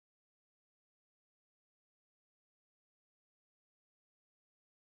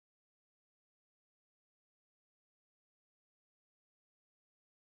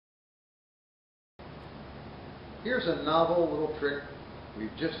Here's a novel little trick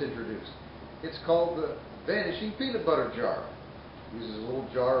we've just introduced. It's called the Vanishing Peanut Butter Jar. It uses a little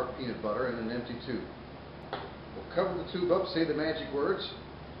jar of peanut butter in an empty tube. We'll cover the tube up, say the magic words,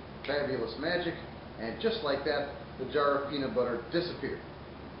 fabulous magic, and just like that, the jar of peanut butter disappeared.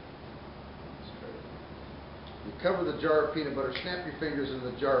 You cover the jar of peanut butter, snap your fingers, and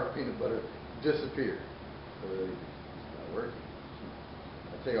the jar of peanut butter disappeared. It's not working.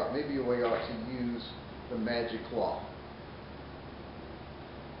 I'll tell you what, maybe a way ought to use the magic cloth.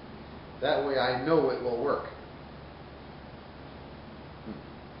 That way I know it will work.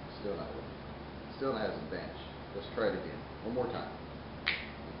 Still not working. Still hasn't vanished. Let's try it again. One more time.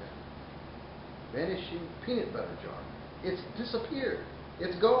 Okay. Vanishing peanut butter jar. It's disappeared.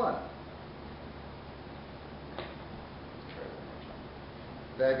 It's gone. Let's try it one more time.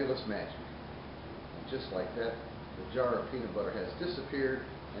 Fabulous magic. And just like that, the jar of peanut butter has disappeared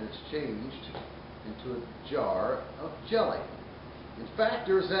and it's changed into a jar of jelly. In fact,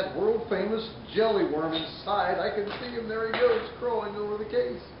 there's that world-famous jelly worm inside. I can see him. There he goes, crawling over the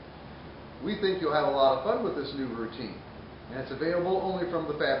case. We think you'll have a lot of fun with this new routine, and it's available only from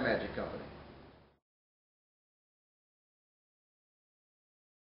the Fab Magic Company.